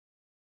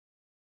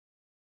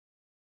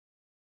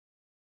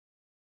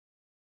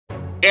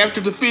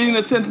After defeating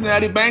the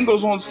Cincinnati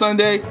Bengals on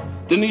Sunday,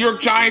 the New York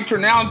Giants are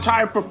now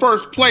tied for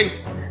first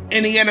place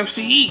in the NFC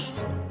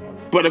East.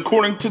 But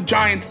according to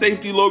Giants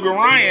safety Logan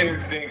Ryan,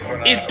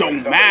 it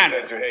don't matter.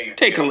 Says, hey,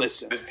 Take a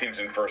listen. This team's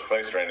in first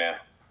place right now.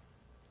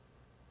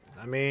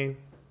 I mean,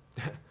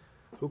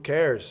 who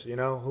cares? You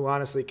know, who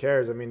honestly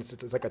cares? I mean,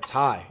 it's like a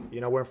tie.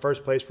 You know, we're in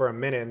first place for a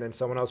minute, and then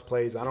someone else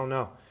plays. I don't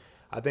know.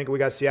 I think we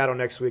got Seattle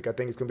next week. I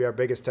think it's going to be our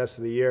biggest test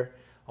of the year.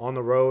 On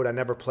the road, I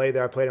never played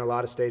there. I played in a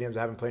lot of stadiums.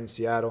 I haven't played in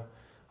Seattle.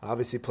 I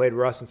obviously played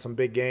Russ in some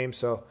big games,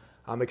 so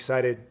I'm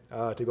excited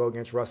to go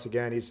against Russ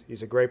again.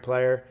 He's a great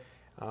player,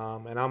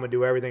 and I'm going to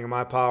do everything in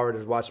my power to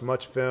watch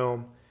much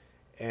film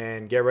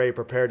and get ready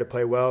prepared to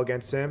play well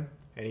against him.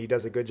 And he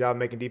does a good job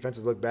making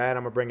defenses look bad.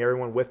 I'm going to bring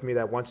everyone with me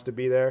that wants to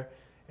be there,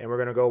 and we're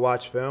going to go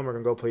watch film. We're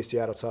going to go play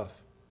Seattle tough.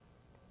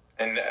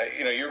 And,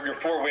 you know, your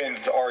 4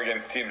 wins are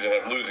against teams that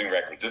have losing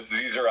records.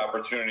 These are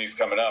opportunities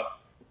coming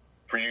up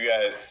for you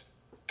guys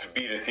to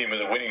beat a team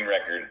with a winning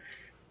record.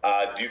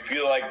 Do you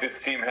feel like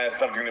this team has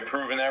something to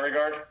prove in that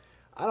regard?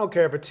 I don't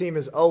care if a team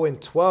is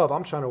 0-12.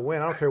 I'm trying to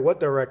win. I don't care what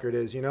their record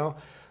is, you know.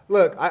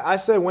 Look, I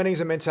said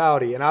winning's a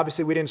mentality, and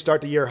obviously we didn't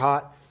start the year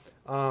hot.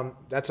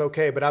 That's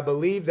okay, but I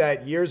believe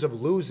that years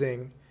of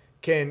losing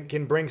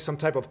can bring some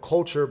type of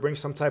culture, bring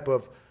some type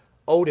of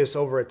Otis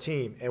over a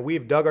team, and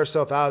we've dug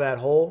ourselves out of that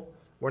hole.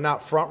 We're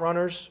not front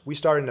runners. We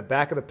started in the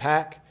back of the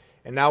pack,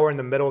 and now we're in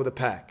the middle of the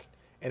pack,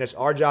 and it's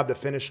our job to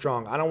finish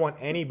strong. I don't want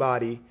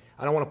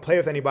to play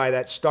with anybody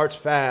that starts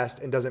fast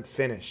and doesn't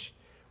finish.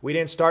 We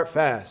didn't start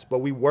fast, but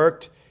we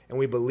worked and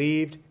we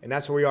believed, and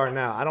that's where we are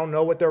now. I don't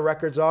know what their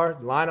records are.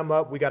 Line them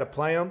up. We got to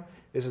play them.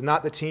 This is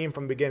not the team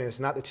from the beginning. It's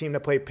not the team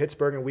that played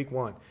Pittsburgh in week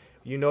 1.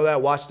 You know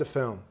that. Watch the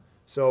film.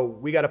 So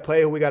we got to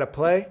play who we got to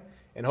play,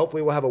 and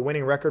hopefully we'll have a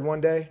winning record one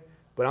day,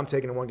 but I'm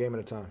taking it one game at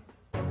a time.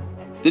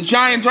 The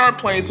Giants are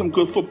playing some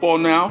good football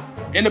now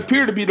and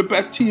appear to be the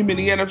best team in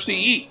the NFC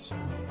East.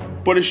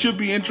 But it should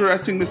be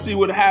interesting to see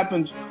what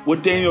happens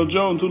with Daniel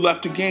Jones, who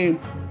left the game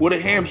with a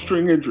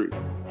hamstring injury.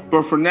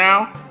 But for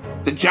now,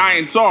 the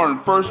Giants are in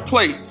first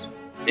place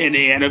in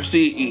the NFC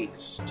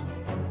East.